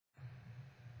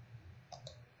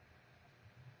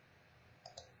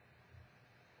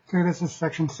Okay, this is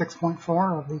section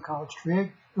 6.4 of the college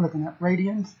trig. We're looking at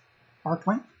radians, arc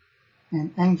length,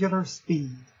 and angular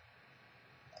speed.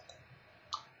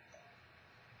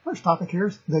 First topic here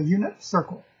is the unit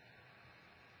circle.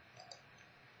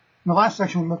 In the last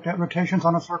section, we looked at rotations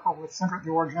on a circle with center at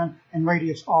the origin and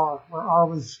radius r, where r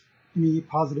was any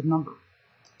positive number.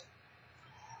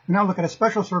 We now look at a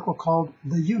special circle called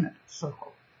the unit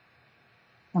circle.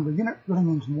 Remember, unit really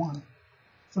means one.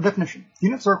 So definition, the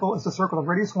unit circle is the circle of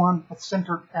radius 1 with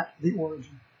center at the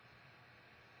origin.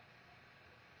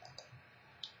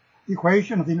 The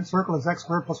equation of the unit circle is x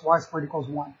squared plus y squared equals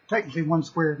 1. Technically 1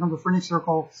 squared. Remember, for any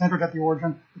circle centered at the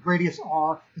origin with radius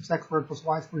r, it's x squared plus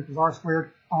y squared equals r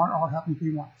squared. R happens to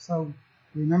be 1. So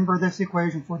remember this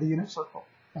equation for the unit circle.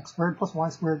 X squared plus y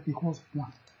squared equals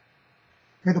 1.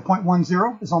 Okay, the point 1,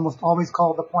 0 is almost always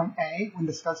called the point A when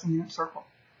discussing the unit circle.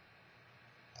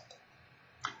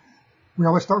 We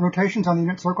always start rotations on the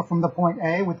unit circle from the point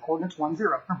A with coordinates 1,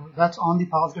 0. Remember, that's on the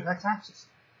positive x-axis.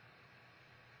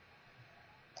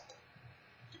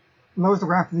 Below is the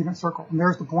graph of the unit circle, and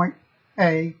there's the point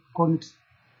A, coordinates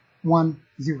 1,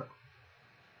 0.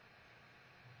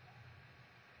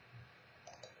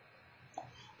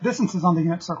 Distances on the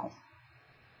unit circle.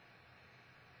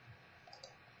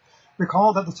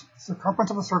 Recall that the circumference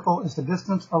of the circle is the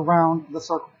distance around the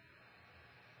circle.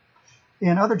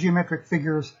 In other geometric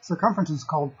figures, circumference is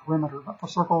called perimeter, but for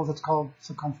circles it's called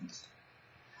circumference.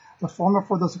 The formula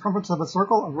for the circumference of a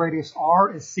circle of radius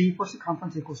r is c for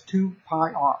circumference equals 2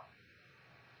 pi r.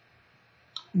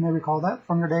 You may recall that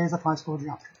from your days of high school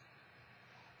geometry.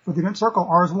 For the unit circle,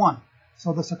 r is 1,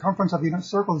 so the circumference of the unit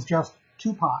circle is just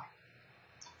 2 pi.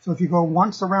 So if you go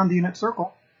once around the unit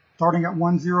circle, starting at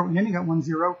 1, 0 and ending at 1,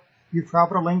 0, you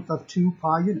travel a length of 2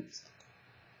 pi units.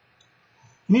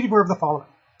 You need to be aware of the following.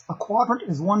 A quadrant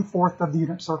is 1/4 of the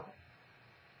unit circle.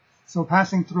 So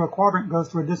passing through a quadrant goes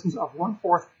to a distance of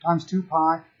 1/4 times 2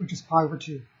 pi, which is pi over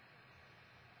 2.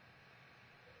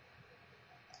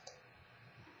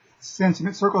 Since the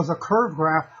unit circle is a curved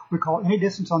graph, we call any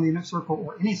distance on the unit circle,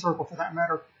 or any circle for that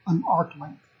matter, an arc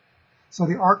length. So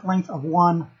the arc length of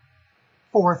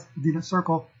 1/4 of the unit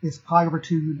circle is pi over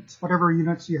 2 units, whatever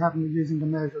units you happen to be using to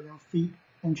measure, feet,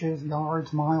 inches,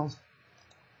 yards, miles.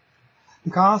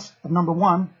 Because of number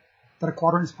 1, that a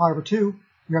quadrant is pi over 2,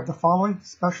 you have the following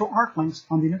special arc lengths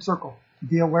on the unit circle.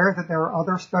 Be aware that there are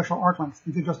other special arc lengths.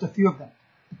 These are just a few of them.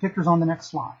 The picture's on the next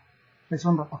slide. Please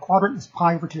remember, a quadrant is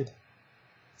pi over 2.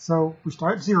 So we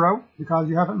start at 0 because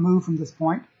you haven't moved from this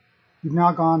point. You've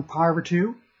now gone pi over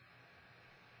 2.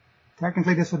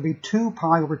 Technically, this would be 2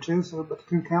 pi over 2, so but the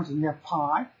 2 cancels and you have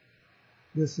pi.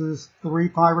 This is 3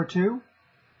 pi over 2.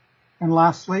 And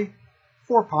lastly,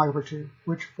 4 pi over 2,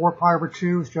 which 4 pi over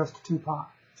 2 is just 2 pi.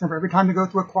 Remember, every time you go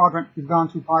through a quadrant, you've gone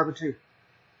through pi over 2.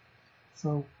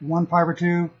 So 1 pi over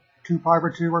 2, 2 pi over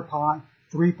 2 are pi,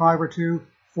 3 pi over 2,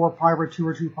 4 pi over 2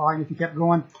 are 2 pi, and if you kept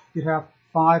going, you'd have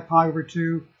 5 pi over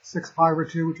 2, 6 pi over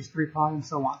 2, which is 3 pi, and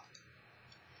so on.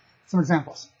 Some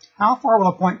examples. How far will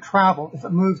a point travel if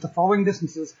it moves the following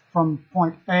distances from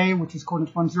point A, which is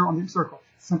coordinates 1, 0 on the circle?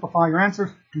 Simplify your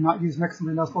answers. Do not use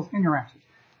maximum decimals in your answers.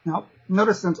 Now,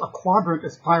 notice since a quadrant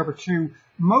is pi over 2,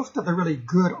 most of the really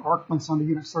good arc lengths on the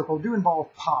unit circle do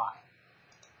involve pi.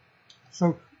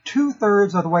 So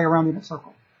 2/3 of the way around the unit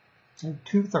circle. So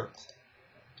 2/3.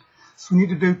 So we need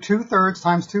to do 2/3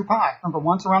 times 2 pi. Remember,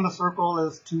 once around the circle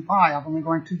is 2 pi. I'm only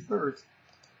going 2/3.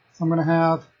 So I'm going to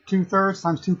have 2/3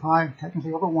 times 2 pi,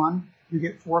 technically over 1. You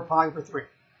get 4 pi over 3.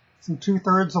 So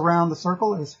 2/3 around the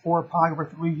circle is 4 pi over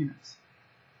 3 units.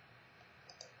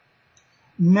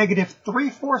 Negative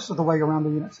 3/4 of the way around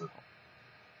the unit circle.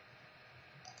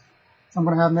 So I'm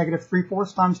going to have negative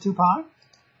 3/4 times 2 pi.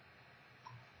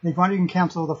 If you want, you can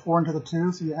cancel the 4 into the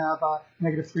 2, so you have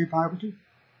negative 3 pi over 2.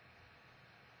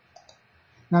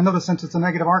 Now notice, since it's a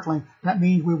negative arc length, that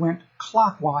means we went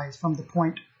clockwise from the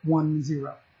point 1,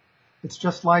 0. It's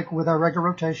just like with our regular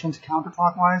rotations,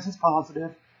 counterclockwise is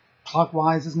positive,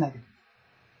 clockwise is negative.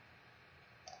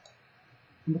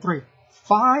 Number 3,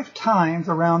 5 times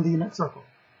around the unit circle.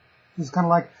 It's kind of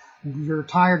like you're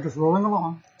tired just rolling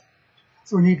along.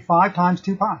 So we need 5 times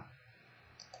 2 pi.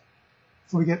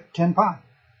 So we get 10 pi.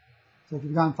 So if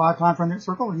you've gone 5 times around the unit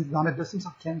circle, you've gone a distance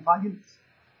of 10 pi units.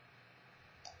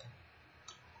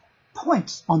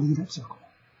 Points on the unit circle.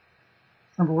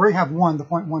 Remember, we already have 1, the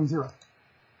point 1, 0.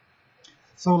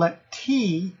 So let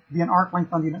T be an arc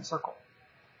length on the unit circle.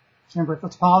 Remember, if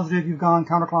it's positive, you've gone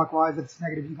counterclockwise. If it's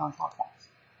negative, you've gone clockwise.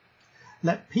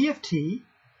 Let P of T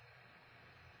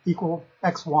equal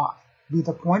xy, be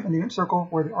the point in the unit circle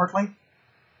where the arc length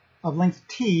of length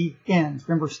T ends.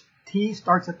 Remember, T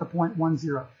starts at the point 1,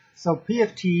 0. So P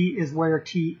of T is where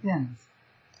T ends.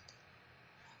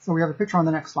 So we have a picture on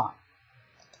the next slide.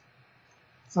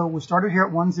 So we started here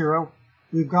at 1, 0.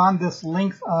 We've gone this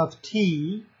length of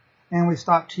t, and we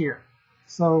stopped here.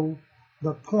 So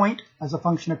the point as a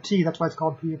function of t, that's why it's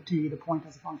called p of t, the point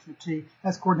as a function of t,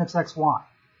 has coordinates x, y.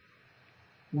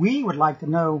 We would like to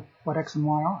know what x and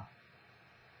y are.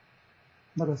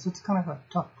 Notice it's kind of a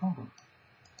tough problem.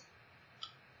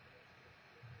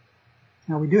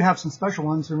 Now we do have some special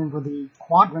ones. Remember, the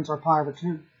quadrants are pi over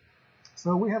 2.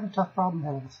 So we have a tough problem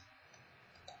ahead of us.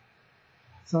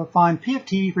 So find p of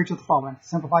t for each of the following.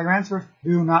 Simplify your answers.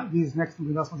 Do not use next to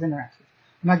decimals in your answers.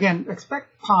 Now again,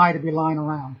 expect pi to be lying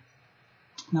around.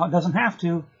 Now it doesn't have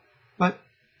to, but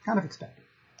kind of expect it.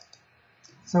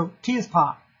 So t is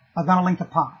pi. I've got a length of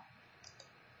pi.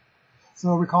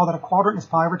 So recall that a quadrant is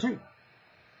pi over 2.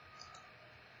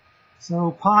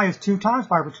 So pi is 2 times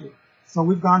pi over 2. So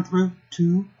we've gone through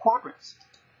 2 quadrants.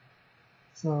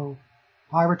 So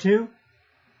pi over 2,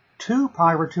 2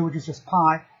 pi over 2, which is just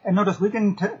pi. And notice we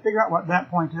can figure out what that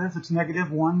point is. It's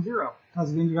negative 1, 0,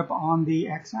 because we ended up on the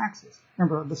x-axis.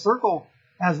 Remember, the circle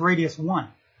has radius 1.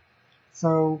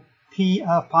 So p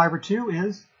of pi over 2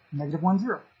 is negative 1,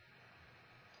 0.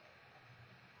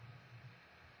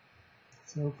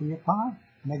 So p of pi,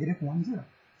 negative 1, 0.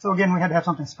 So again, we had to have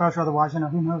something special, otherwise, who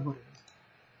knows what it is.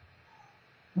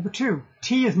 Number 2,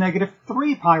 t is negative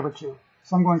 3 pi over 2.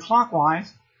 So I'm going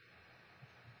clockwise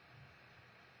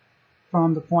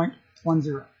from the point 1,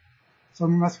 0. So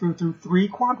we must go through 3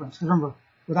 quadrants. Remember,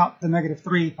 without the negative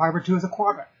 3, pi over 2 is a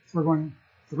quadrant. So we're going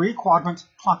 3 quadrants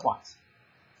clockwise.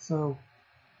 So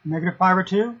negative pi over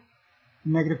 2,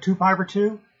 negative 2 pi over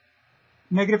 2,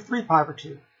 negative 3 pi over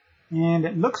 2. And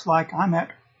it looks like I'm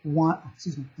at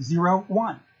 0,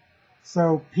 1.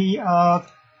 So p of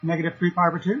negative 3 pi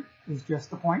over 2 is just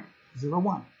the point 0,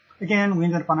 1. Again, we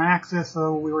ended up on an axis,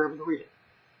 so we were able to read it.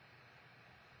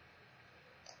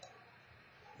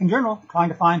 In general, trying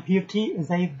to find p of t is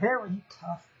a very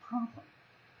tough problem.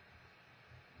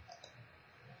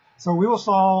 So we will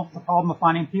solve the problem of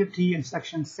finding p of t in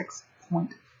section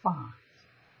 6.5,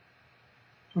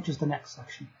 which is the next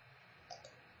section.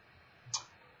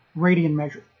 Radian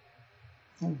measure.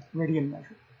 Radian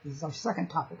measure. This is our second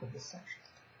topic of this section.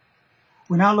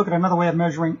 We now look at another way of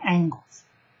measuring angles.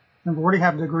 Remember, we already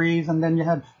have degrees, and then you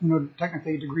had,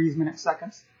 technically degrees, minutes,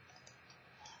 seconds.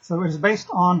 So it is based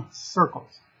on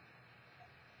circles.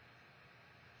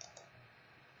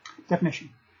 Definition.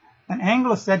 An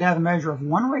angle is said to have a measure of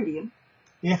 1 radian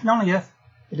if and only if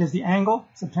it is the angle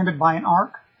subtended by an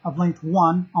arc of length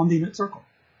 1 on the unit circle.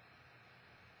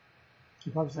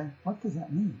 You're probably saying, what does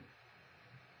that mean?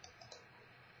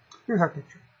 Here's our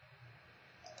picture.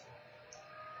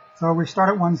 So we start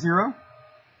at 1, 0.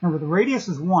 Remember, the radius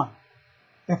is 1.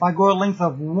 If I go a length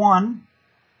of 1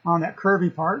 on that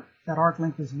curvy part, that arc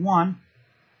length is 1,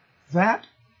 that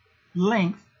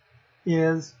length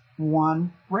is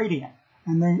 1 radian.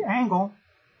 And the angle,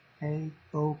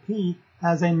 AOP,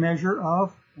 has a measure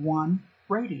of 1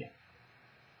 radian.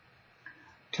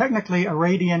 Technically, a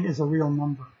radian is a real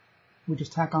number. We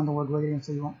just tack on the word radian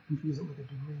so you won't confuse it with a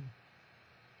degree.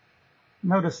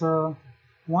 Notice 1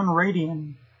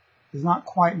 radian is not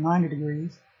quite 90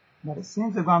 degrees, but it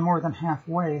seems to have gone more than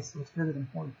halfway, so it's greater than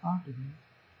 45 degrees.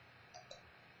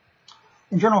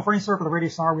 In general, for any circle of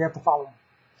radius r, we have the following.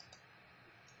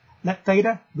 Let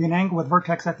theta be an angle with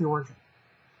vertex at the origin.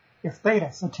 If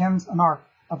theta subtends an arc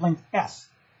of length s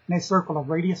in a circle of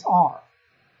radius r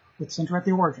with center at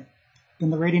the origin, then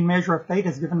the radian measure of theta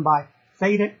is given by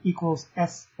theta equals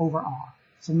s over r.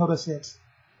 So notice it's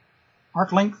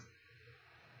arc length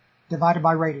divided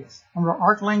by radius. Remember,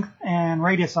 arc length and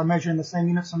radius are measured in the same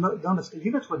units, so notice the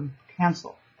units wouldn't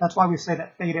cancel. That's why we say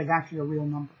that theta is actually a real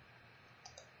number.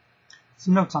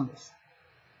 Some notes on this.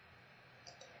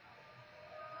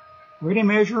 Radian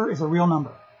measure is a real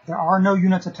number. There are no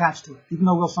units attached to it, even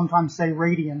though we'll sometimes say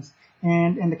radians.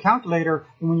 And in the calculator,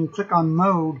 when you click on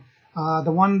mode,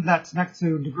 the one that's next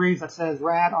to degrees that says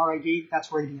rad, R-A-D, that's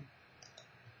radian.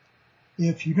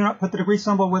 If you do not put the degree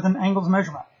symbol with an angles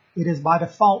measurement, it is by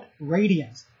default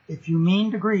radians. If you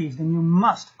mean degrees, then you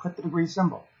must put the degree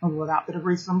symbol. And without the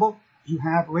degree symbol, you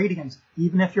have radians,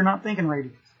 even if you're not thinking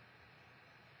radians.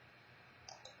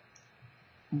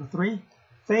 Number 3,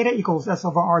 theta equals s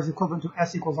over r is equivalent to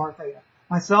s equals r theta.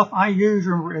 Myself, I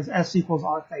usually remember as s equals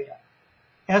r theta.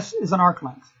 S is an arc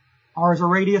length. R is a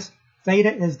radius.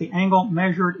 Theta is the angle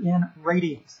measured in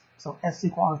radians. So s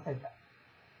equals r theta.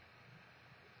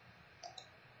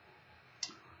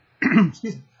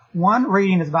 Excuse me. 1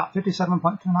 radian is about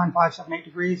 57.29578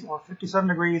 degrees, or 57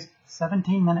 degrees,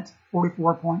 17 minutes,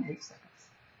 44.8 seconds.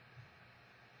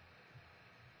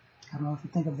 I don't know if you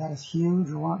think of that as huge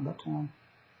or what, but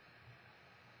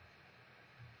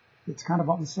It's kind of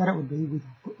what we said it would be. We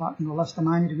put less than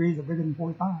 90 degrees or bigger than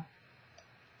 45.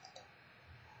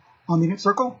 On the unit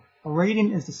circle, a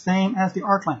radian is the same as the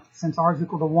arc length, since r is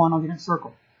equal to 1 on the unit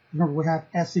circle. Remember, we have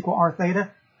s equal r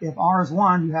theta. If r is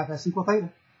 1, you have s equal theta.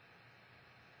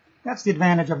 That's the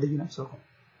advantage of the unit circle.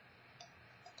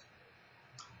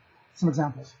 Some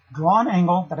examples. Draw an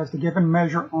angle that has the given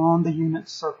measure on the unit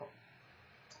circle.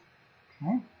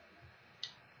 Okay.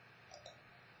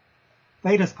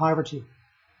 Theta is pi over 2.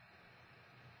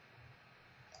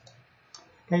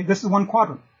 Okay, this is one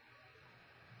quadrant.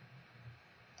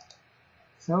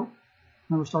 So,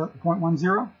 remember, start at the point 1,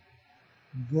 0.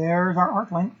 There's our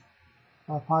arc length,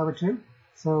 pi over 2.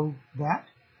 So that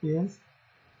is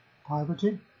pi over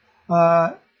 2.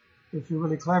 If you're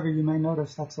really clever, you may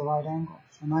notice that's a right angle.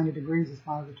 So 90 degrees is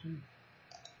pi over 2.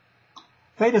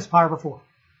 Theta is pi over 4.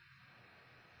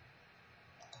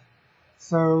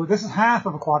 So this is half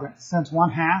of a quadrant, since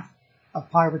 1/2 of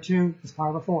pi over 2 is pi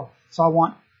over 4. So I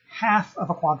want half of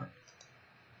a quadrant.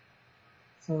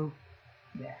 So,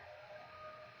 yeah.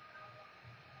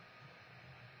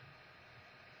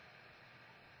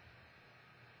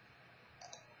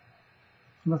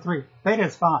 Number 3, theta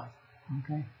is 5.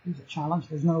 Okay, here's a challenge.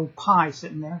 There's no pi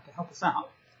sitting there to help us out.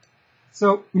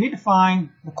 So we need to find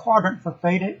the quadrant for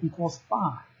theta equals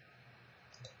 5.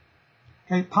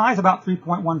 Okay, pi is about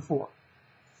 3.14.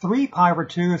 3 pi over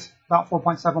 2 is about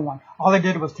 4.71. All I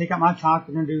did was take out my chalk.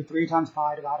 We're going to do 3 times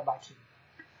pi divided by 2.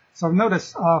 So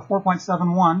notice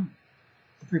 4.71,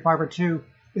 3 pi over 2,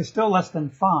 is still less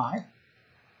than 5.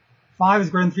 5 is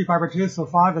greater than 3 pi over 2, so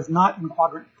 5 is not in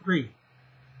quadrant 3.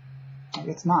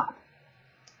 It's not.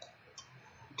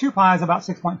 2 pi is about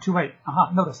 6.28.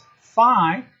 Aha, notice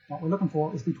 5, what we're looking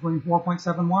for, is between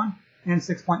 4.71 and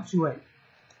 6.28.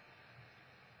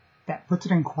 That puts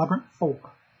it in quadrant 4.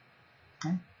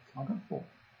 Okay, quadrant 4.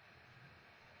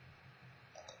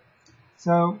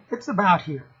 So it's about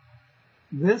here.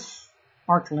 This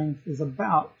arc length is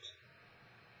about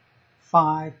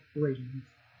 5 radians,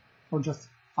 or just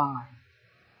 5.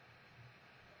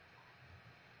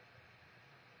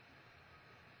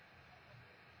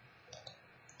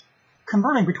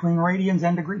 Converting between radians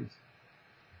and degrees.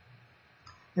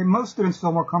 And most students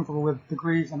feel more comfortable with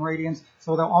degrees and radians,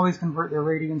 so they'll always convert their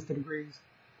radians to degrees,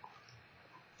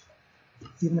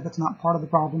 even if it's not part of the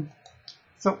problem.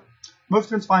 So most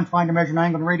students find trying to measure an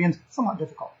angle in radians somewhat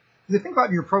difficult. If you think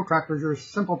about your protractors, your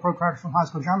simple protractors from high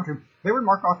school geometry, they were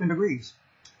marked off in degrees.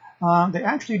 They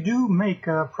actually do make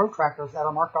protractors that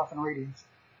are marked off in radians.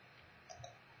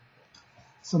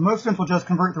 So most students will just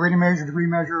convert the radian measure, degree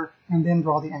measure, and then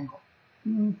draw the angle.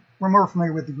 We're more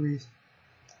familiar with degrees.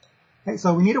 Okay,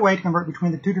 so we need a way to convert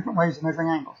between the two different ways of measuring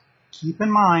angles. Keep in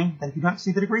mind that if you don't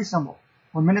see the degree symbol,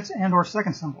 or minutes and or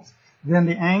second symbols, then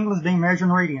the angle is being measured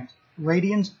in radians.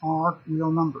 Radians are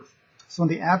real numbers. So in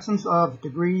the absence of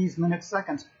degrees, minutes,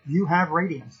 seconds, you have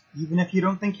radians, even if you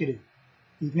don't think you do,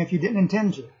 even if you didn't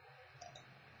intend to.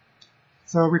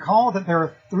 So recall that there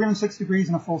are 306 degrees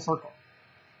in a full circle.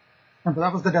 Remember,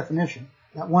 that was the definition,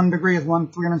 that 1 degree is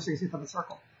 1/360th of a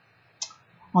circle.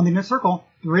 On the unit circle,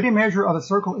 the radian measure of a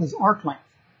circle is arc length.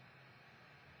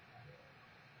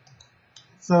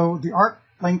 So the arc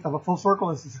length of a full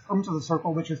circle is the circumference of the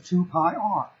circle, which is 2 pi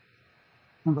r.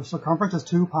 Remember, circumference is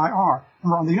 2 pi r.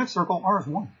 Remember, on the unit circle, r is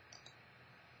 1.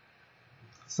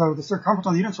 So the circumference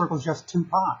on the unit circle is just 2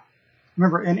 pi.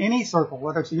 Remember, in any circle,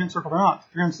 whether it's a unit circle or not,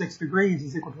 360 degrees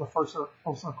is equal to a full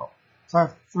circle. So I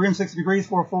have 360 degrees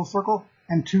for a full circle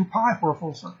and 2 pi for a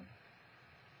full circle.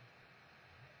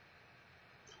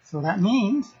 So that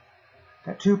means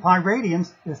that 2 pi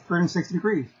radians is 360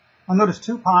 degrees. Now notice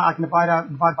 2 pi I can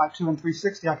divide by 2, and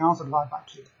 360 I can also divide by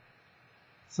 2.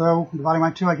 So dividing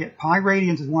by 2 I get pi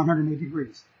radians is 180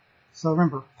 degrees. So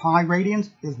remember, pi radians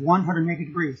is 180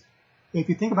 degrees. If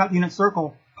you think about the unit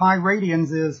circle, pi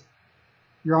radians is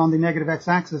you're on the negative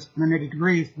x-axis, 180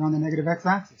 degrees, you're on the negative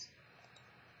x-axis.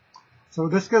 So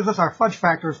this gives us our fudge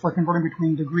factors for converting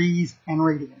between degrees and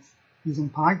radians. Using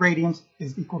pi radians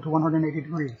is equal to 180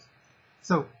 degrees.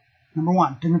 So, number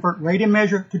 1, to convert radian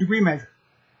measure to degree measure,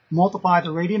 multiply the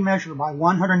radian measure by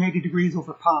 180 degrees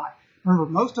over pi. Remember,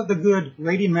 most of the good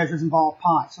radian measures involve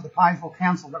pi, so the pi's will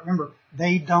cancel, but remember,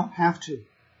 they don't have to.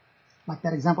 Like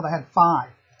that example that had 5.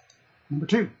 Number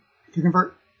 2, to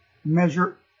convert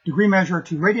degree measure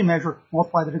to radian measure,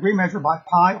 multiply the degree measure by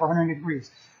pi or 180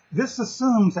 degrees. This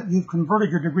assumes that you've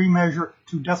converted your degree measure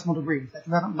to decimal degrees, that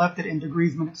you haven't left it in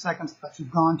degrees, minutes, seconds, that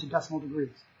you've gone to decimal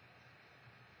degrees.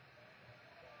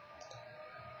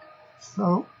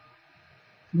 So,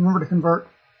 remember to convert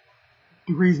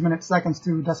degrees, minutes, seconds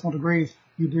to decimal degrees.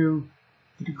 You do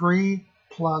the degree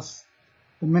plus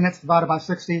the minutes divided by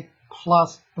 60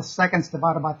 plus the seconds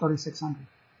divided by 3600.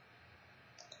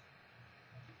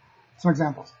 Some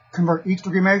examples. Convert each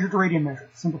degree measure to radian measure.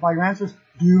 Simplify your answers.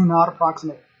 Do not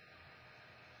approximate.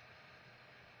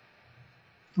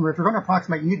 Remember, if you're going to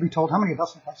approximate, you need to be told how many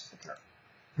decimal places occur.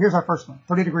 Here's our first one,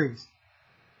 30 degrees.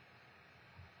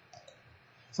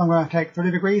 So I'm going to take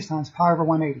 30 degrees times pi over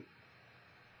 180.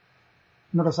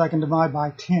 Notice I can divide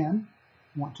by 10,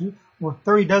 if I want to. Well,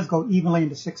 30 does go evenly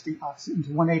into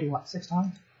into 180, what, 6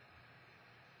 times?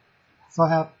 So I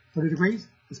have 30 degrees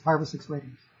is pi over 6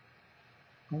 radians.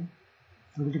 Okay?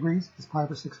 30 degrees is pi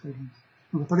over 6 radians.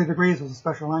 Remember, 30 degrees is a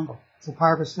special angle, so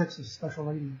pi over 6 is a special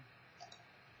radian.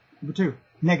 Number 2,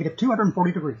 negative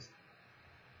 240 degrees.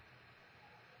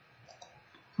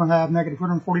 So I have negative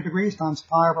 240 degrees times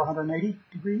pi over 180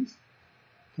 degrees.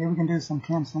 Okay, we can do some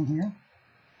canceling here.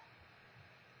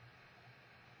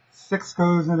 6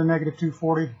 goes into negative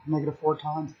 240, negative 4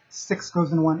 times. 6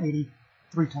 goes into 180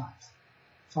 3 times.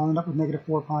 So I'll end up with negative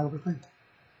 4 pi over 3.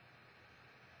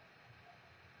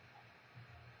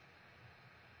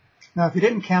 Now, if you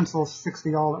didn't cancel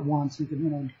 60 all at once, you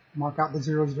could, mark out the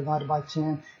zeros divided by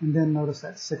 10, and then notice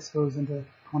that 6 goes into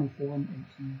 24 and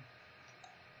 18.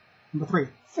 Number 3,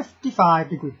 55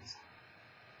 degrees.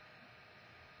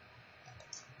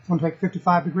 So I'm going to take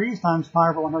 55 degrees times pi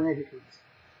over 180 degrees.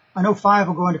 I know 5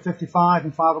 will go into 55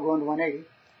 and 5 will go into 180.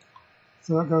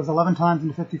 So it goes 11 times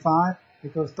into 55.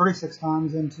 It goes 36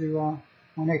 times into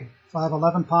 180. So I have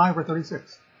 11 pi over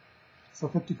 36. So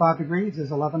 55 degrees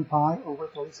is 11 pi over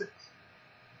 36.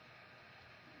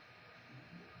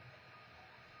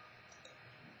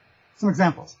 Some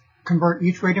examples. Convert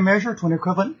each radian measure to an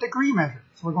equivalent degree measure.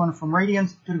 So we're going from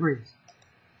radians to degrees.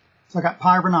 So I got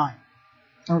pi over 9.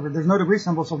 Remember, there's no degree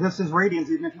symbol, so this is radians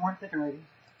even if you weren't thinking radians.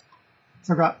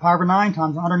 So I've got pi over 9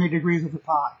 times 180 degrees over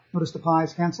pi. Notice the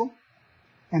pi's cancel.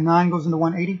 And 9 goes into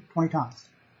 180 20 times.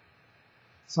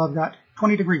 So I've got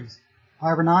 20 degrees.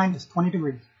 Pi over 9 is 20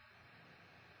 degrees.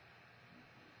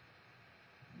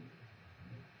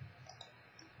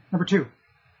 Number 2,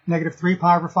 negative 3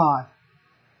 pi over 5.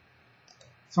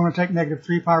 So I'm going to take negative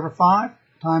 3 pi over 5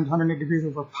 times 180 degrees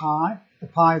over pi. The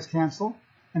pi's cancel.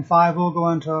 And 5 will go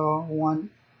into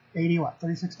 180,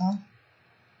 36 times?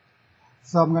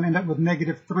 So I'm going to end up with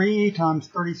negative 3 times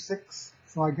 36.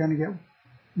 So I'm going to get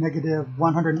negative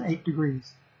 108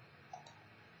 degrees.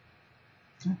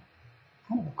 Okay.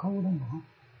 Kind of a cold angle, huh?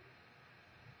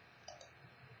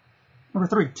 Number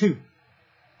 3, 2.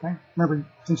 Okay. Remember,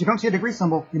 since you don't see a degree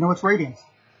symbol, you know it's radians.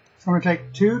 So I'm going to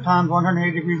take 2 times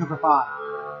 180 degrees over pi.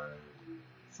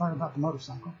 Sorry about the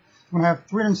motorcycle. I'm going to have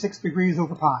 306 degrees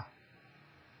over pi.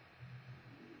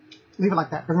 Leave it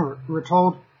like that. Remember, we were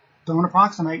told don't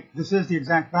approximate. This is the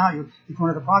exact value. If you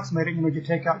wanted to approximate it, you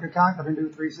take out your calculator and do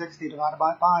 360 divided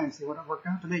by pi and see what it worked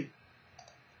out to be.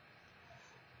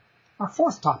 Our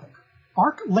fourth topic,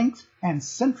 arc length and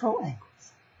central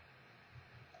angles.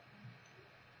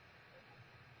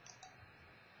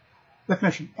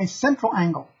 Definition. A central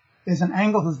angle is an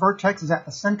angle whose vertex is at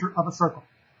the center of a circle.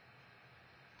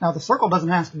 Now, the circle doesn't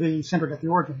have to be centered at the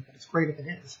origin, but it's great if it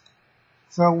is.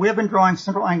 So we have been drawing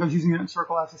central angles using a unit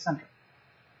circle as the center.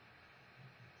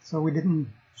 So we didn't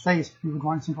say we were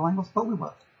drawing central angles, but we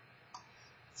were.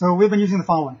 So we've been using the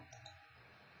following.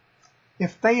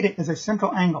 If theta is a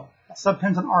central angle that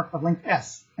subtends an arc of length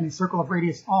s and a circle of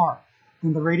radius r,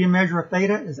 then the radian measure of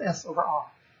theta is s over r.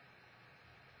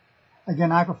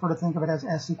 Again, I prefer to think of it as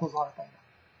s equals r theta.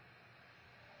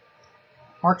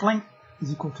 Arc length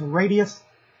is equal to radius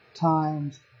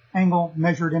times angle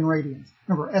measured in radians.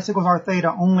 Remember, s equals r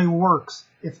theta only works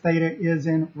if theta is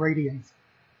in radians.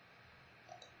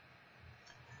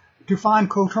 To find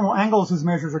coterminal angles whose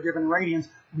measures are given in radians,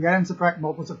 we add and subtract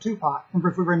multiples of 2 pi. Remember,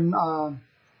 if we were in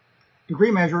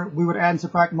degree measure, we would add and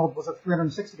subtract multiples of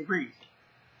 360 degrees.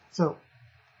 So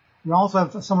we also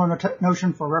have a similar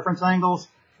notion for reference angles,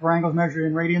 for angles measured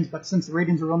in radians, but since the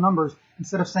radians are real numbers,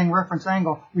 instead of saying reference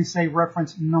angle, we say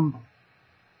reference number.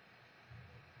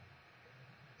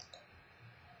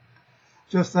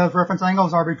 Just as reference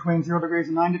angles are between 0 degrees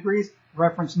and 9 degrees,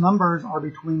 reference numbers are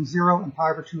between 0 and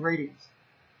pi over 2 radians.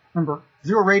 Remember,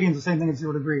 0 radians is the same thing as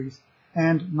 0 degrees,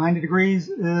 and 90 degrees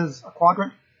is a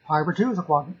quadrant, pi over 2 is a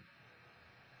quadrant.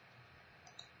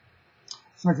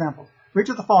 Some examples. For each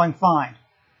of the following, find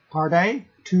part A,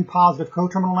 2 positive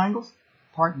coterminal angles,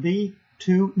 part B,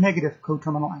 2 negative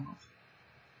coterminal angles.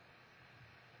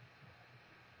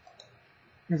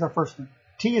 Here's our first one.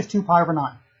 T is 2 pi over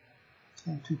 9.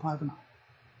 Okay, 2 pi over 9.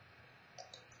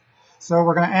 So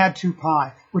we're going to add 2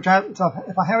 pi, which so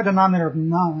if I have a denominator of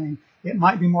 9, it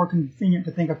might be more convenient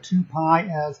to think of 2 pi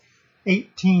as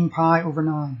 18 pi over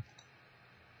 9.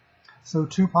 So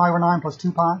 2 pi over 9 plus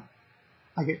 2 pi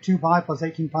I get 2 pi plus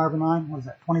 18 pi over 9. What is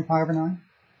that, 20 pi over 9?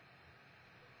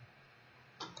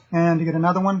 And to get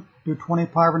another one, do 20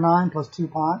 pi over 9 plus 2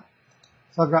 pi.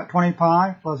 So I've got 20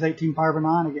 pi plus 18 pi over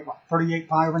 9. I get what, 38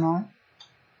 pi over 9?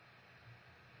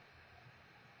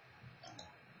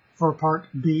 For part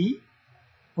B,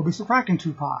 we'll be subtracting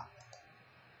 2 pi.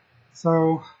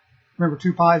 So remember,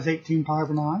 2 pi is 18 pi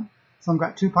over 9. So I've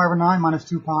got 2 pi over 9 minus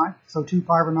 2 pi. So 2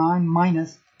 pi over 9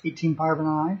 minus 18 pi over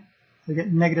 9. So I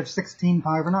get negative 16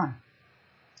 pi over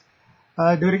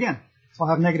 9. Do it again. So I'll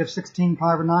have negative 16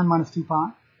 pi over 9 minus 2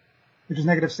 pi, which is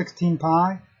negative 16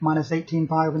 pi minus 18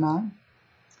 pi over 9.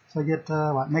 So I get,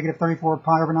 what, negative 34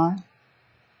 pi over 9.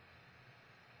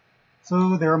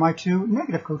 So there are my two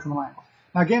negative coterminal angles.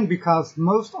 Now again, because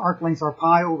most arc lengths are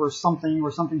pi over something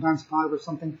or something times pi over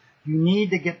something, you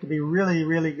need to get to be really,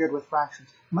 really good with fractions.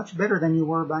 Much better than you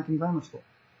were back in grammar school.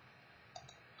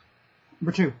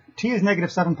 Number 2, t is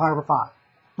negative 7 pi over 5.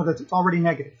 Notice it's already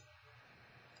negative.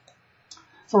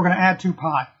 So we're going to add 2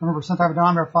 pi. Remember, since I have a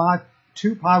denominator of 5,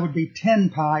 2 pi would be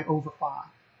 10 pi over 5.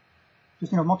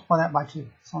 Just, multiply that by 2.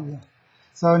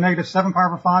 So negative 7 pi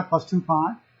over 5 plus 2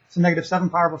 pi. So negative 7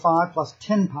 pi over 5 plus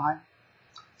 10 pi.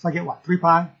 So I get what? 3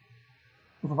 pi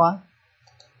over 5?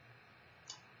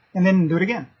 And then do it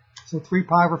again. So 3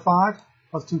 pi over 5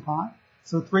 plus 2 pi.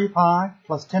 So 3 pi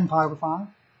plus 10 pi over 5.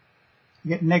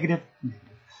 You get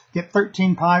get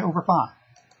 13 pi over 5.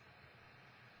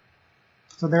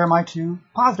 So there are my two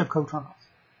positive coterminals.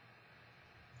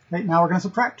 Okay, now we're going to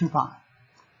subtract 2 pi.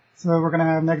 So we're going to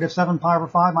have negative 7 pi over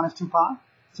 5 minus 2 pi.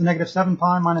 So negative 7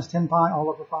 pi minus 10 pi all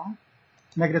over 5.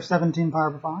 Negative 17 pi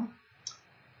over 5.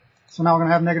 So now we're going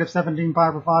to have negative 17 pi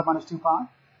over 5 minus 2 pi.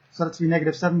 So that's be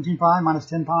negative 17 pi minus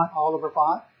 10 pi all over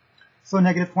 5. So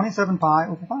negative 27 pi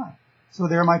over 5. So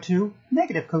there are my two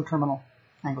negative coterminal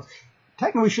angles.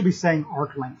 Technically, we should be saying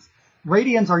arc lengths.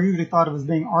 Radians are usually thought of as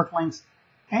being arc lengths.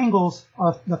 Angles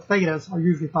of the thetas are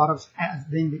usually thought of as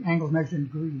being the angles measured in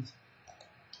degrees.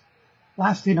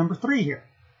 Lastly, number 3 here.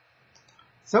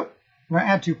 So we're going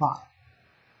to add 2 pi.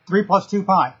 3 plus 2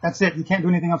 pi. That's it. You can't do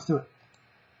anything else to it.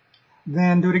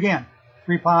 Then do it again.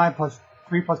 3 plus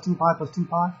 2 pi plus 2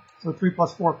 pi. So 3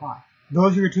 plus 4 pi.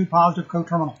 Those are your two positive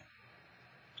coterminal.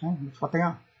 Okay, that's what they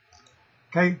are.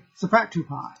 Okay, subtract 2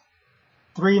 pi.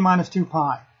 3 minus 2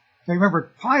 pi. Okay,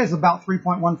 remember, pi is about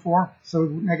 3.14, so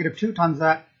negative 2 times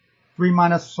that. 3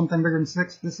 minus something bigger than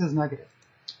 6, this is negative.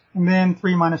 And then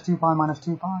 3 minus 2 pi minus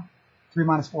 2 pi. 3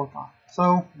 minus 4 pi.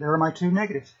 So there are my two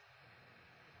negatives.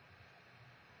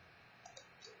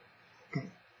 Okay,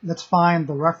 let's find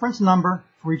the reference number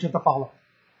for each of the following.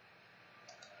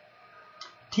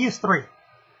 T is 3.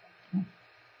 Okay.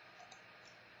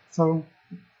 So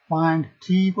find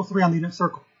t equals 3 on the unit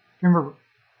circle. Remember,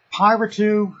 pi over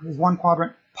 2 is one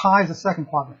quadrant, pi is the second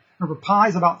quadrant. Remember, pi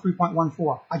is about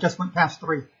 3.14. I just went past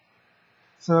 3.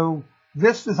 So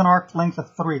this is an arc length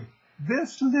of 3.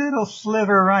 This little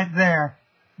sliver right there,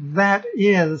 that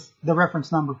is the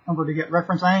reference number. Remember, to get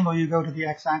reference angle, you go to the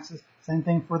x-axis. Same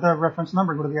thing for the reference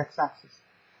number, go to the x-axis.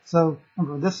 So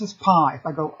remember, this is pi. If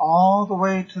I go all the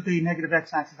way to the negative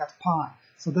x-axis, that's pi.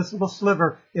 So this little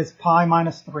sliver is pi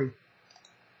minus 3.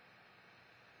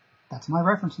 That's my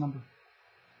reference number.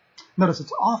 Notice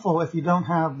it's awful if you don't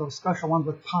have those special ones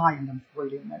with pi in them for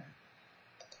radian measure.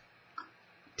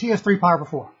 T is 3 pi over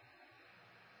 4.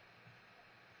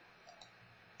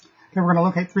 Okay, we're going to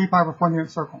locate 3 pi over 4 in the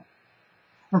unit circle.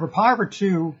 Remember, pi over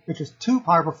 2, which is 2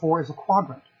 pi over 4, is a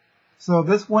quadrant. So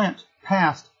this went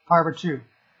past pi over 2.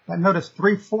 But notice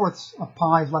 3/4 of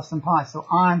pi is less than pi. So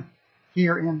I'm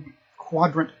here in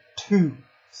quadrant 2.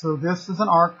 So this is an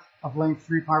arc of length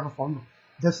 3 pi over 4.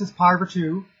 This is pi over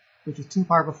 2, which is 2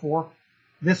 pi over 4.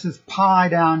 This is pi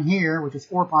down here, which is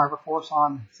 4 pi over 4, so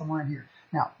I'm somewhere in here.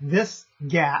 Now, this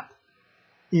gap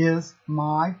is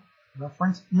my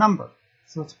reference number.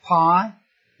 So it's pi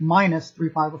minus 3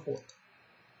 pi over 4,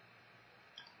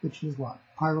 which is what?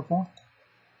 Pi over 4?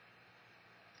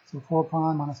 So 4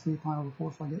 pi minus 3 pi over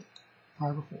 4, so I get pi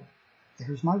over 4.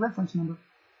 There's my reference number.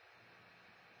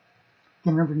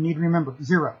 Again, remember, you need to remember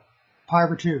 0, pi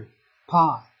over 2,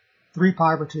 pi, 3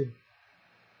 pi over 2,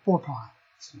 4 pi,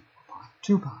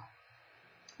 2 pi.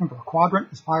 Remember, a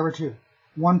quadrant is pi over 2,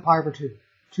 1 pi over 2,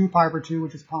 2 pi over 2,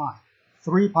 which is pi,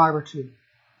 3 pi over 2,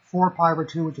 4 pi over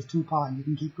 2, which is 2 pi, and you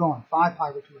can keep going, 5 pi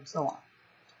over 2, and so on.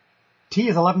 T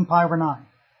is 11 pi over 9.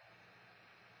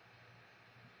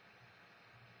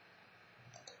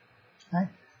 Okay,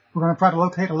 we're going to try to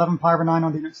locate 11 pi over 9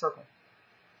 on the unit circle.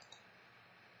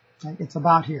 Okay, it's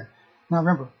about here. Now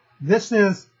remember, this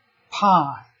is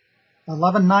pi.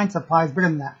 11/9 of pi is bigger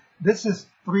than that. This is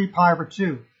 3 pi over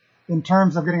 2. In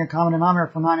terms of getting a common denominator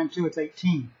for 9 and 2, it's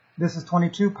 18. this is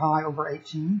 22 pi over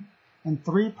 18, and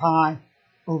 3 pi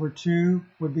over 2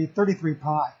 would be 33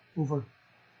 pi over,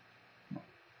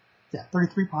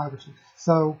 33 pi over 2.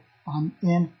 So I'm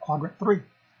in quadrant 3.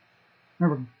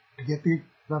 Remember, to get the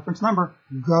reference number,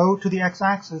 go to the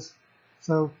x-axis.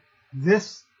 So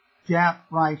this gap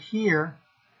right here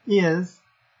is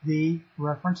the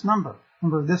reference number.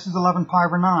 Remember, this is 11 pi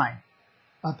over 9.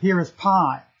 Up here is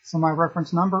pi. So my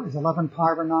reference number is 11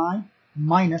 pi over 9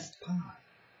 minus pi.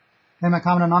 Then my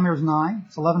common denominator is 9.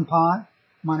 It's 11 pi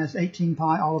minus 18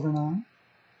 pi all over 9.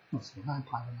 Let's see, 9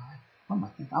 pi over 9. What am I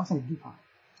thinking? I was thinking 2 pi.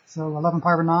 So 11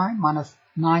 pi over 9 minus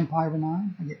 9 pi over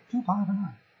 9. I get 2 pi over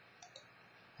 9.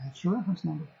 That's your reference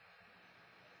number.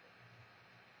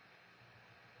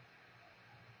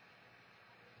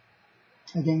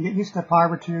 Again, get used to pi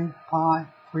over 2, pi,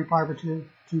 3 pi over 2,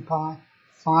 2 pi,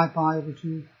 5 pi over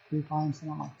 2, 3 pi, and so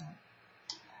on like that.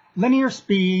 Linear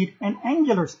speed and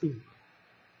angular speed.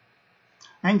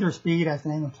 Angular speed, as the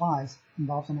name implies,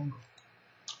 involves an angle.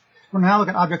 We'll now look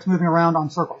at objects moving around on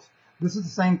circles. This is the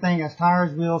same thing as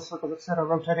tires, wheels, circles, etc.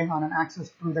 rotating on an axis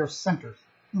through their centers.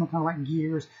 Kind of like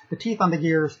gears. The teeth on the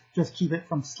gears just keep it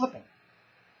from slipping.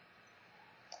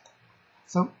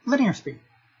 So, linear speed.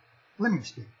 Linear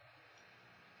speed.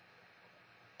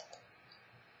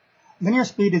 Linear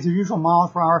speed is your usual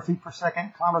miles per hour, feet per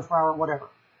second, kilometers per hour, whatever.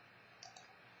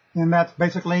 And that's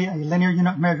basically a linear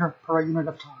unit measure per unit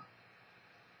of time.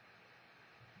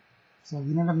 So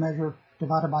unit of measure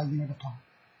divided by unit of time.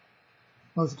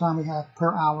 Most of the time we have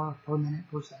per hour, per minute,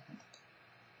 per second.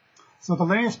 So the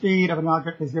linear speed of an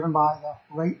object is given by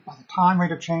the time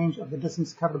rate of change of the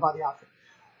distance covered by the object.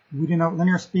 We denote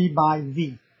linear speed by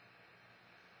v.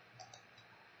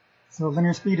 So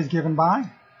linear speed is given by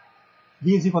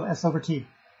v is equal to s over t,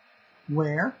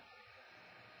 where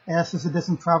s is the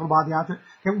distance traveled by the object.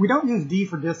 Okay, we don't use d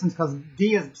for distance because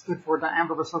d is stood for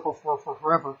diameter of a circle for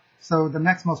forever. So the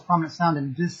next most prominent sound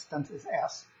in distance is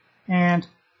s, and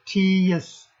t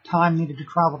is time needed to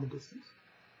travel the distance.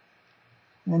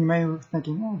 And you may be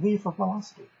thinking, well, v for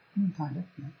velocity. Kind of.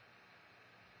 Yeah.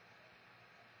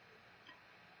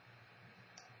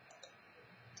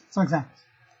 Some examples.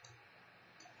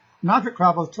 An object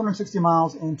travels 260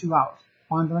 miles in 2 hours.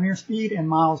 Find the linear speed in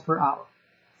miles per hour.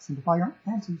 Simplify your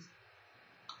answers.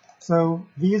 So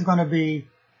v is going to be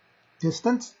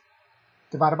distance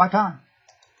divided by time.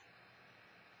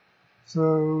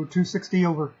 So 260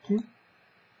 over 2,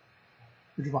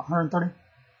 which is what, 130?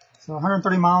 So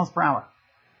 130 miles per hour.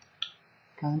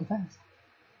 Kind of fast.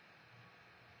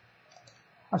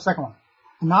 Our second one.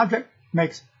 An object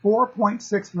makes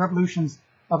 4.6 revolutions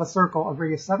of a circle of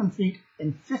radius 7 feet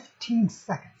in 15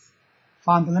 seconds.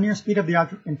 Find the linear speed of the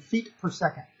object in feet per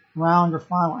second. Round your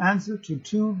final answer to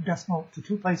two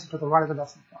places to the right of the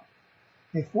decimal point.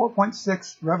 Okay,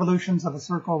 4.6 revolutions of a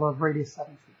circle of radius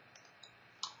 7 feet.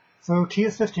 So t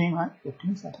is 15, right?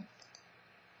 15 seconds.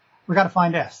 We've got to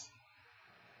find s.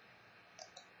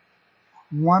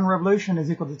 1 revolution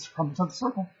is equal to the circumference of the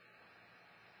circle.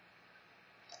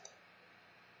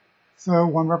 So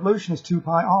 1 revolution is 2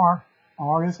 pi r.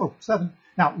 R is 7.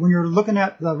 Now, when you're looking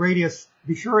at the radius,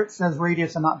 be sure it says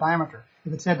radius and not diameter.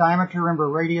 If it said diameter, remember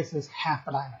radius is half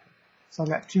the diameter. So I've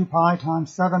got 2 pi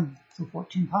times 7, so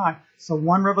 14 pi. So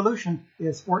 1 revolution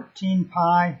is 14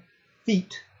 pi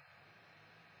feet.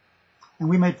 And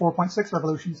we made 4.6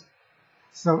 revolutions.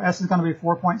 So S is going to be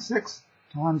 4.6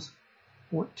 times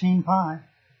 14 pi.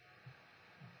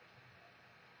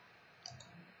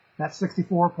 That's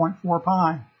 64.4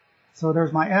 pi. So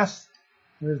there's my S,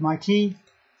 there's my T.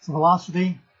 So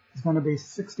velocity is going to be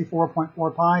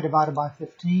 64.4 pi divided by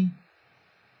 15.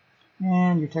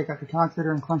 And you take out your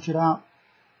calculator and crunch it out.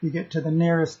 You get to the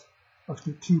nearest of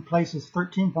the 2 places,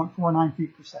 13.49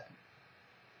 feet per second.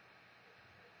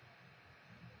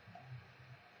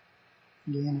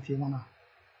 Again, if you want to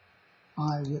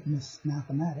eyewitness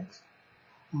mathematics,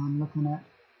 I'm looking at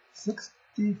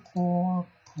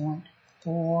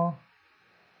 64.4.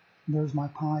 There's my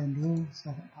pi in blue,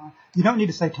 7 pi. You don't need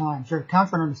to say times. Your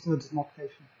calculator understood this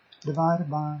multiplication. Divided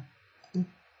by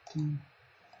 15.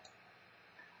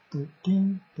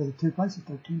 13 to the 2 places,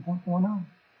 13.49.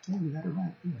 Yeah, you got it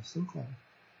right. You are so clever.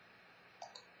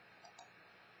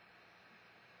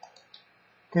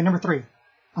 Okay, number 3.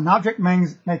 An object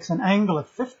makes an angle of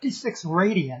 56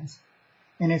 radians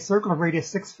in a circle of radius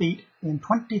 6 feet in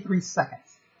 23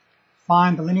 seconds.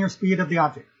 Find the linear speed of the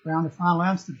object. Round the final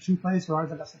answer to the 2 places right at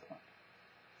the decimal point.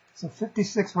 So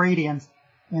 56 radians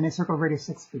in a circle of radius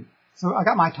 6 feet. So I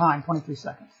got my time, 23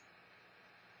 seconds.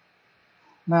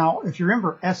 Now, if you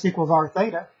remember, S equals R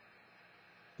theta,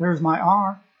 there's my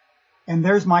R, and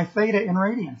there's my theta in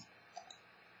radians.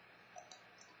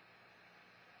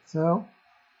 So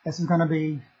S is going to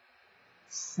be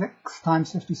 6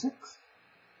 times 56,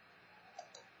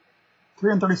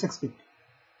 336 feet.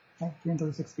 Okay,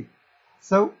 336 feet.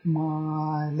 So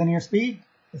my linear speed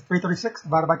is 336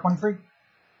 divided by 23,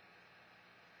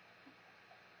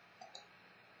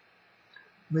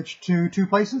 which to two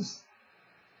places,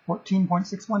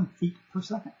 14.61 feet per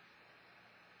second.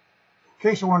 In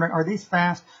case you're wondering, are these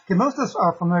fast? Okay, most of us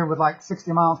are familiar with like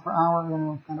 60 miles per hour, you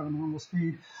know, kind of a normal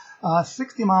speed.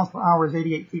 60 miles per hour is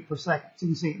 88 feet per second. So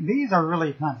you can see, these are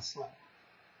really kind of slow.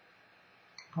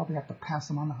 Probably have to pass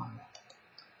them on the highway.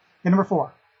 Okay, number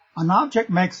 4. An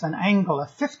object makes an angle of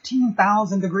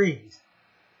 15,000 degrees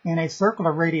in a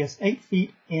circular radius 8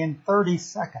 feet in 30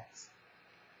 seconds.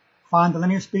 Find the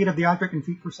linear speed of the object in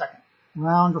feet per second.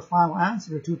 Round your final answer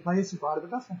to two places right at the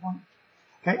decimal point.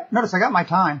 Okay, notice I got my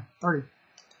time, 30.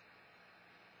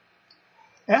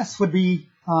 S would be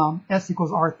S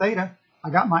equals r theta. I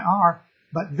got my r,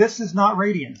 but this is not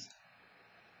radians. So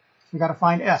we got to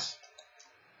find S.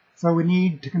 So we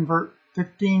need to convert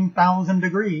 15,000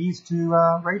 degrees to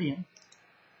radian.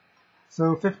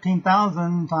 So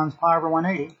 15,000 times pi over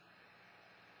 180.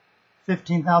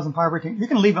 15,000 pi over 18. You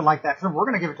can leave it like that because we're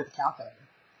going to give it to the calculator.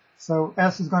 So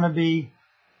S is going to be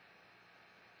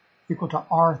equal to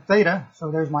r theta.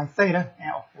 So there's my theta.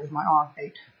 Now there's my r,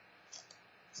 8.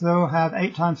 So have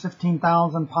 8 times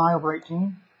 15,000 pi over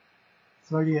 18.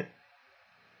 So you get,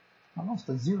 I lost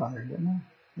a 0 there, didn't I?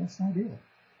 Yes, I did.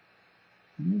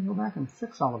 Let me go back and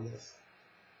fix all of this.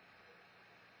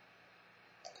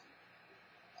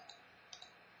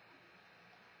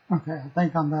 Okay, I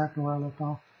think I'm back to where I left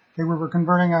off. Okay, we were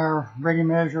converting our radian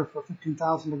measure for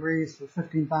 15,000 degrees, so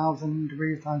 15,000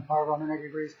 degrees times pi over 180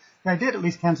 degrees. Okay, I did at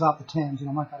least cancel out the 10s, you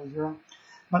know, I might got a 0.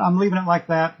 But I'm leaving it like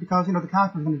that because, you know, the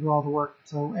calculator is going to do all the work.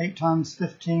 So 8 times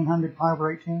 1500 pi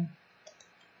over 18.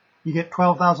 You get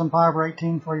 12,000 pi over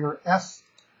 18 for your S.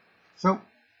 So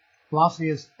velocity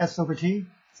is S over T.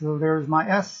 So there's my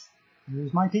S,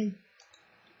 there's my T.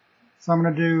 So I'm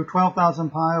going to do 12,000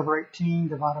 pi over 18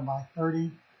 divided by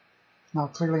 30. Now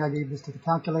clearly I gave this to the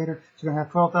calculator. So you're going to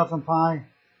have 12,000 pi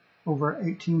over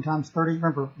 18 times 30.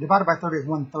 Remember, divided by 30 is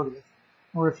 1/30th.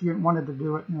 Or if you wanted to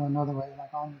do it, you know, another way,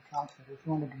 like on your calculator, if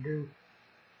you wanted to do,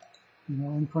 you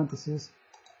know, in parentheses,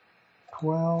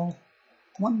 12,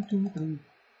 1, 2, 3,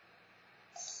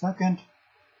 second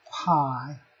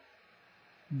pi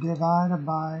divided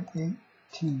by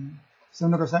 18. So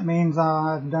notice that means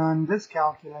I've done this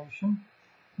calculation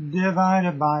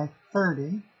divided by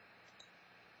 30.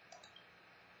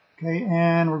 Okay,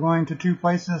 and we're going to two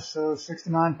places, so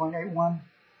 69.81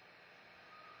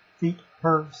 feet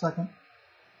per second.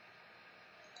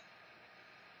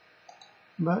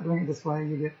 But doing it this way,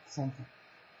 you get the same thing.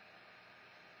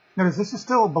 Notice this is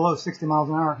still below 60 miles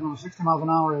an hour. Remember, 60 miles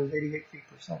an hour is 88 feet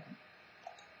per second.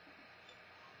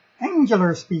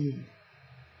 Angular speed.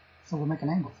 So we'll make an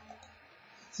angle.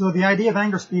 So the idea of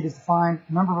angular speed is to find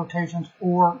number of rotations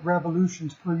or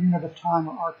revolutions per unit of time,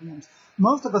 or RPMs.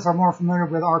 Most of us are more familiar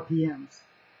with RPMs.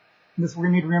 And this we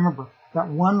need to remember that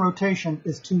one rotation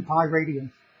is 2 pi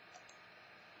radians.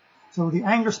 So the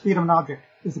angular speed of an object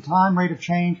is the time rate of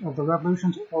change of the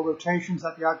revolutions or rotations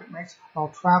that the object makes while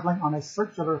traveling on a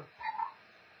circular path.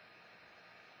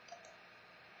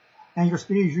 Angular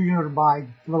speed is usually denoted by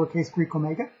lowercase Greek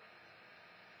omega.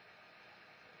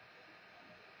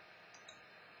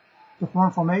 The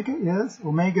form for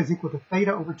omega is equal to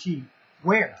theta over t.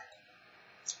 Where?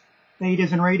 Theta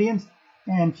is in radians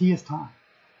and t is time.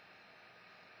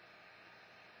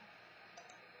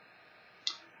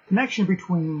 Connection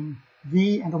between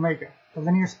v and omega, the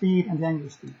linear speed and the angular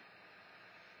speed.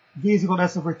 V is equal to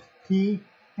s over t,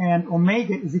 and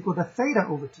omega is equal to theta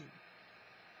over t.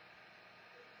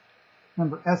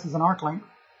 Remember, s is an arc length,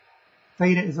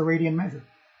 theta is a radian measure.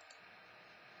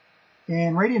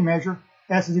 In radian measure,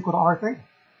 s is equal to r theta.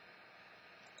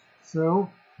 So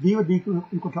v would be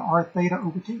equal to r theta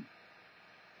over t.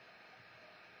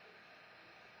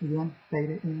 Again,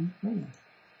 theta in radians.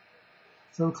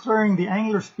 So clearing the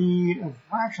angular speed of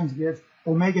fractions gives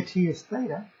omega t is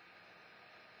theta.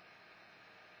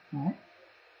 Right?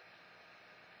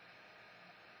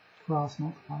 Cross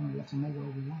multiply, that's omega over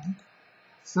 1.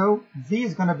 So v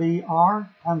is going to be r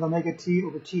times omega t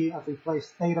over t. I've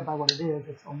replaced theta by what it is.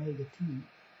 It's omega t.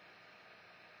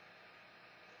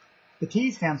 The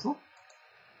t's cancel.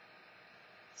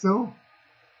 So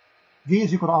v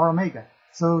is equal to r omega.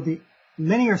 So the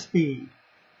linear speed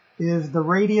is the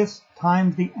radius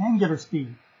times the angular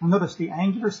speed. Now notice the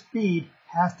angular speed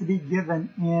has to be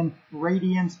given in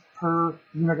radians per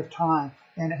unit of time,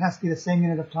 and it has to be the same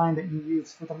unit of time that you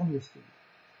use for the linear speed.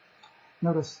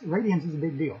 Notice radians is a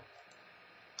big deal.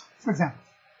 Some examples.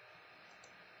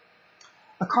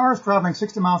 A car is traveling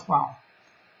 60 miles per hour.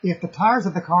 If the tires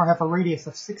of the car have a radius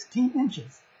of 16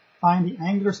 inches, find the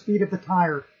angular speed of the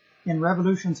tire in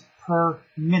revolutions per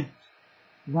minute.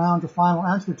 Round your final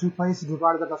answer to 2 places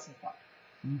divided by the decimal point.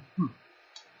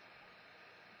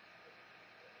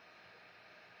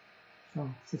 So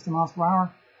 60 miles per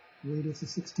hour, radius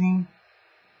is 16.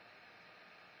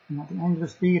 And got the angular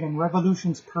speed in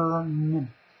revolutions per minute.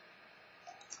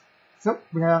 So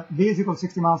we have V is equal to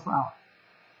 60 miles per hour.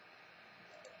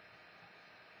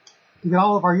 To get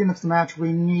all of our units to match,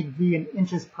 we need V in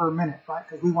inches per minute, right?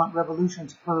 Because we want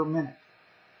revolutions per minute.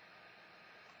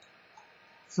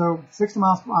 So 60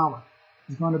 miles per hour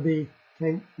is going to be,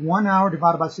 okay, 1 hour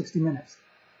divided by 60 minutes.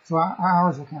 So our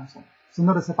hours will cancel. So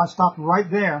notice if I stopped right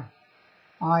there,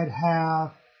 I'd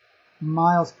have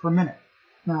miles per minute.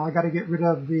 Now I got to get rid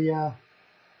of the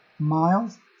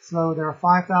miles. So there are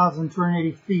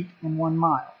 5,280 feet in 1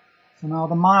 mile. So now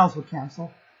the miles would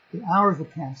cancel, the hours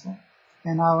would cancel,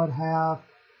 and I would have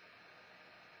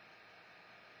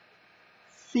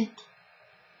feet.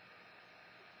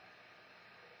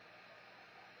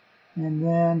 And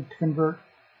then to convert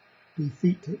the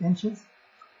feet to inches,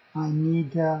 I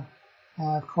need to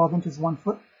have 12 inches 1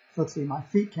 foot. So let's see, my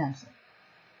feet cancel.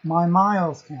 My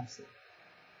miles cancel.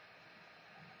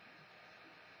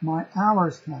 My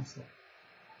hours cancel.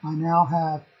 I now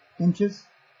have inches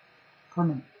per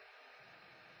minute.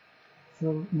 So,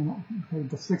 okay,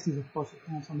 the 60s of course will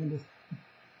cancel. And then just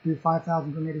do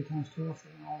 5,280 times 12, so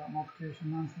all that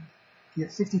multiplication nonsense. You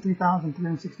get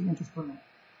 63,360 inches per minute.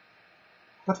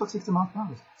 That's what 60 miles per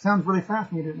hour is. Sounds really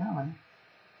fast when you do it that way.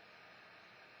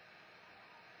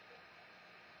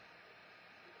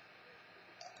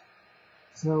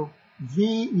 So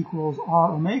V equals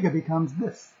R omega becomes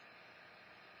this.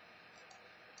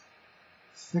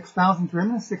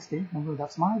 6,360, remember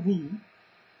that's my V,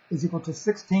 is equal to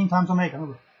 16 times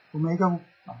omega. Remember,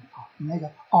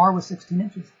 omega, R was 16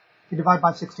 inches. You divide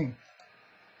by 16.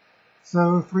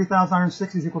 So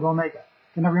 3,160 is equal to omega.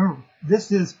 And now remember,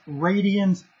 this is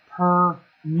radians per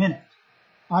minute.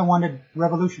 I wanted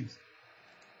revolutions.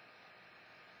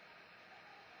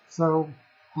 So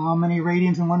how many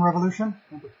radians in 1 revolution?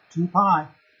 Remember, 2 pi.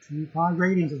 2 pi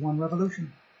radians is 1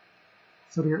 revolution.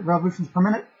 So to get revolutions per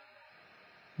minute,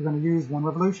 we're going to use 1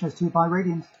 revolution as 2 pi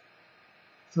radians.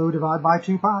 So divide by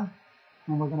 2 pi,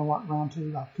 and we're going to walk around to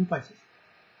 2 places.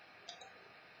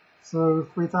 So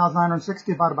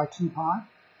 3,960 divided by 2 pi.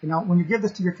 Now, when you give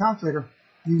this to your calculator,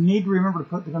 you need to remember to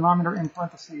put the denominator in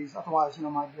parentheses. Otherwise,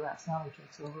 my dear Aunt Sally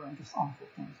takes over and just awful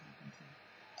things happen.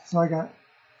 So I got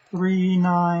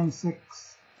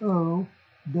 3,960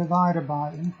 divided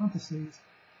by, in parentheses,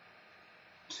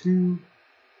 2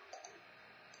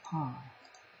 pi.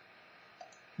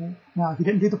 Okay. Now, if you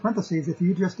didn't do the parentheses, if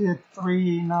you just did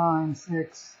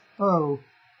 3,960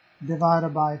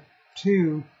 divided by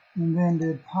 2 and then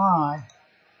did pi,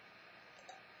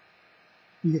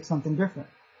 you get something different.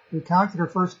 The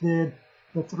calculator first did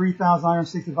the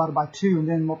 3,960 divided by 2 and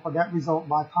then multiplied that result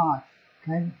by pi.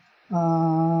 Okay.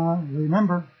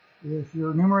 Remember, if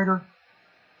your numerator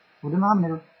or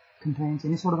denominator contains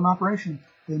any sort of an operation,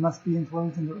 they must be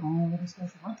enclosed in their own little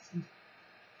special parentheses.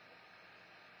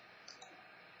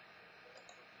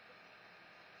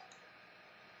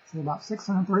 So about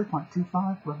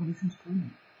 603.25 revolutions per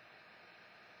minute.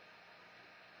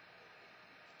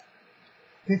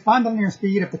 Okay, find the linear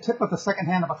speed at the tip of the second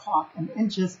hand of a clock in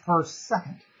inches per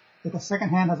second if the second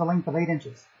hand has a length of 8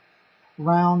 inches.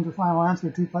 Round your final answer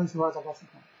to 2 places where it's a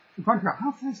decimal point. We're trying to figure out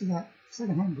how fast is that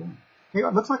second hand going. Okay,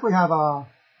 it looks like we have a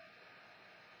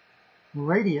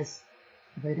radius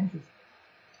of 8 inches.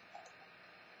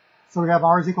 So we have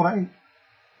R is equal to 8.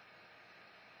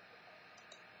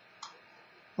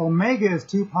 Omega is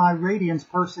 2 pi radians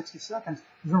per 60 seconds.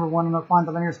 Remember, we want to find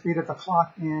the linear speed of the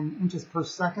clock in inches per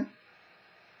second.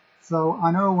 So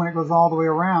I know when it goes all the way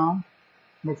around,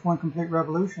 makes 1 complete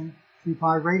revolution, 2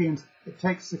 pi radians, it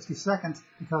takes 60 seconds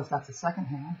because that's a second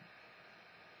hand.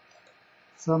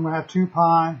 So I'm going to have 2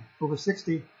 pi over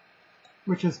 60,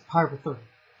 which is pi over 30.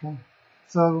 Okay?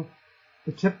 So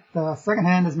the second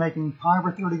hand is making pi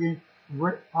over 30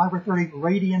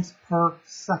 radians per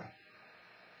second.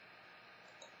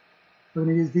 We're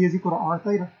going to use V is equal to R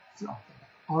theta. So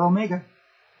R omega.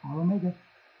 R omega.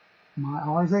 My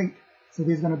R is 8. So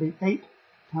V is going to be 8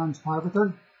 times pi over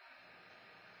 30.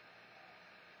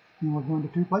 And we're going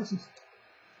to 2 places.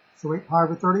 So 8 pi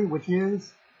over 30, which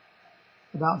is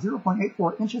about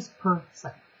 0.84 inches per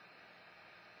second.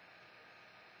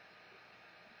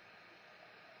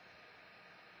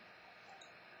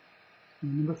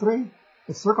 And number 3,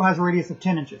 the circle has a radius of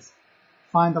 10 inches.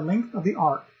 Find the length of the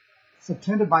arc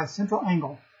subtended by a central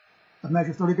angle of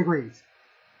measure 30 degrees.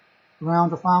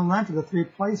 round the final answer, the 3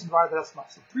 places by the decimal.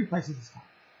 So 3 places this time.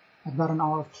 I've got an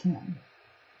R of 10.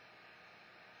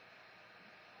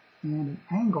 And an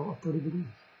angle of 30 degrees.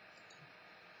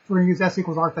 So we're going to use S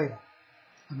equals R theta.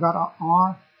 I've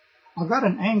got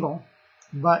an angle,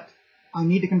 but I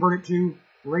need to convert it to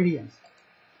radians.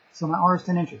 So my R is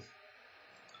 10 inches.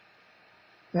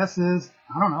 S is,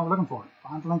 I don't know, we're looking for it.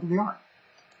 Find the length of the arc.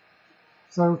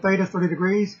 So theta is 30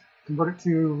 degrees, convert it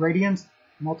to radians,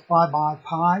 multiply by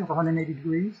pi over 180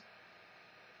 degrees.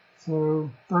 So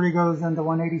 30 goes into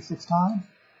 186 times,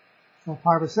 so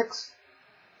pi over 6.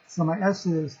 So my S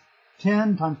is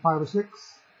 10 times pi over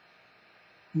 6.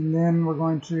 And then we're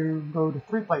going to go to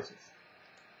 3 places.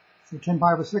 So 10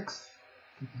 pi over 6,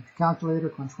 take out your calculator,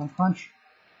 crunch, crunch, crunch.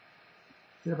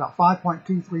 Get about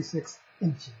 5.236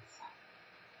 inches.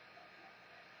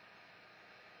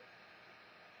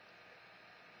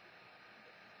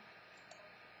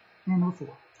 And number 4.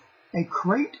 A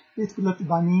crate is to be lifted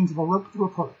by means of a rope through a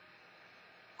pulley.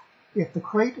 If the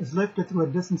crate is lifted through a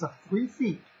distance of 3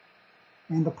 feet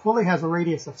and the pulley has a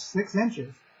radius of 6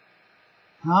 inches,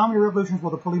 how many revolutions will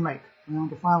the pulley make?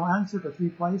 Round the final answer to 3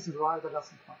 places, arrive at the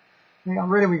decimal point. Okay,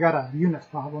 already we got a units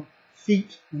problem,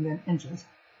 feet and then inches.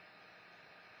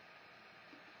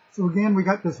 So again, we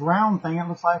got this round thing. It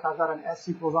looks like I've got an S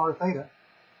equals R theta.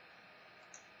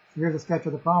 So here's a sketch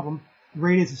of the problem. The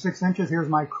radius is 6 inches. Here's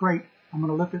my crate. I'm going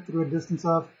to lift it through a distance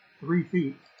of 3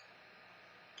 feet.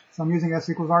 So I'm using S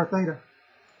equals R theta.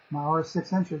 My R is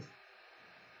 6 inches.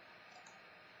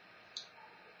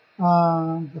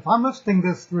 If I'm lifting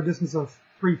this through a distance of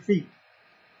 3 feet,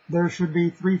 there should be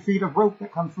 3 feet of rope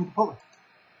that comes through the pulley.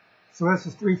 So S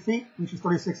is 3 feet, which is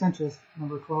 36 inches.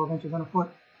 Remember, 12 inches in a foot.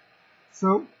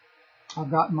 So I've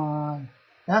got my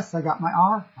S, I got my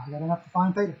R, I got enough to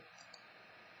find theta.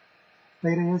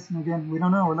 Theta is, and again, we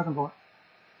don't know, we're looking for it.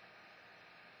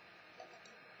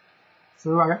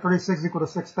 So I got 36 equal to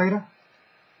 6 theta,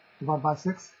 divided by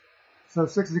 6. So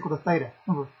 6 is equal to theta.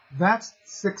 Remember, that's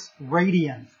 6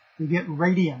 radians. We get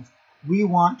radians. We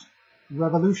want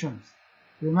revolutions.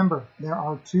 Remember, there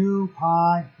are 2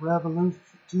 pi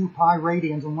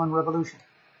radians in 1 revolution.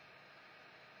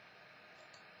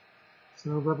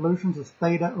 So revolutions is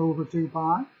theta over 2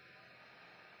 pi.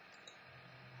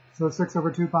 So 6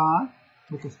 over 2 pi,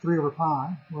 which is 3 over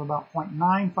pi, we're about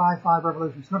 0.955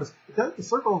 revolutions. Notice, the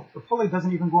circle, the pulley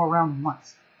doesn't even go around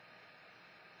once,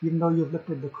 even though you've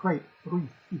lifted the crate 3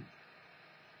 feet.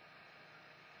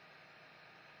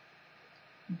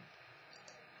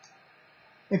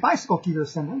 A bicycle gear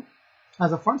assembly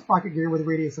has a front sprocket gear with a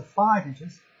radius of 5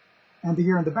 inches and the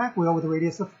gear in the back wheel with a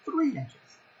radius of 3 inches.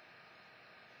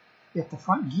 If the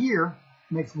front gear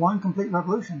makes 1 complete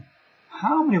revolution,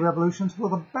 how many revolutions will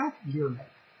the back gear make?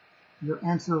 Your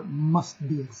answer must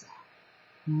be exact.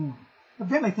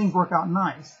 Evidently things work out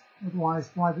nice, otherwise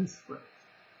why this phrase?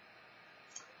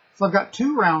 So I've got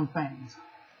 2 round things.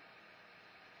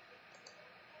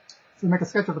 So make a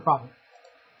sketch of the problem.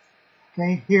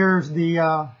 Okay, here's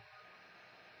the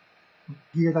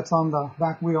gear that's on the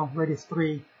back wheel, radius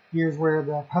 3. Here's where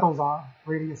the pedals are,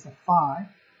 radius of 5.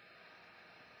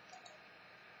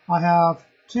 I have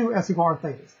 2 S equal R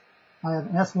thetas. I have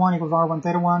an S1 equals R1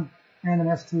 theta 1 and an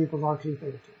S2 equals R2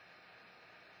 theta 2.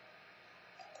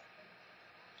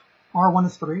 R1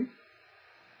 is 3,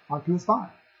 R2 is 5.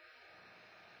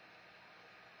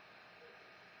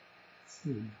 Let's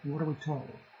see, what are we told?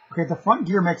 Okay, the front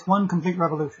gear makes 1 complete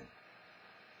revolution.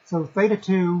 So theta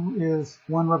 2 is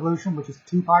 1 revolution, which is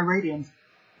 2 pi radians.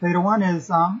 Theta 1 is,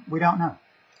 we don't know.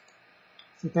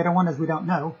 So theta 1 is we don't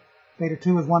know. Theta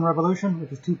 2 is 1 revolution,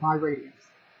 which is 2 pi radians.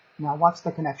 Now, what's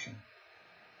the connection?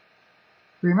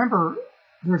 Remember,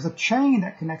 there's a chain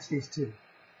that connects these two.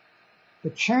 The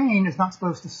chain is not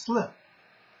supposed to slip.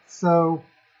 So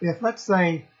if, let's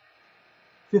say,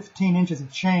 15 inches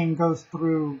of chain goes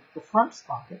through the front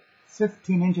sprocket,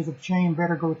 15 inches of chain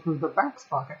better go through the back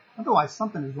sprocket, otherwise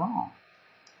something is wrong.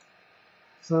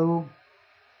 So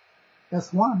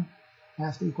S1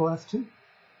 has to equal S2.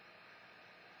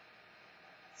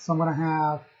 So I'm going to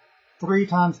have 3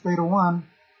 times theta 1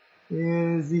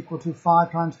 is equal to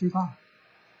 5 times 2 pi.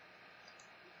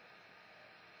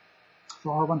 So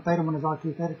R1 theta 1 is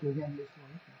R2 theta 2 again.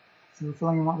 So we're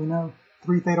filling in what we know.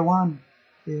 3 theta 1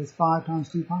 is 5 times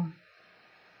 2 pi.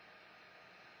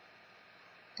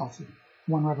 Also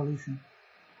 1 revolution.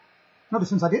 Notice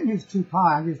since I didn't use 2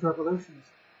 pi, I used revolutions.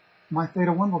 My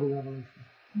theta 1 will be revolution.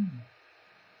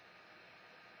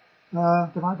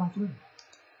 Divide by 3.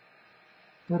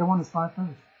 Theta 1 is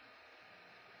 5/3.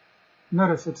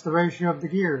 Notice it's the ratio of the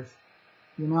gears.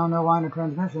 You now know why in a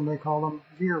transmission they call them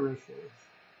gear ratios.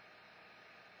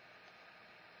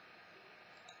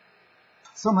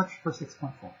 So much for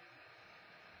 6.4.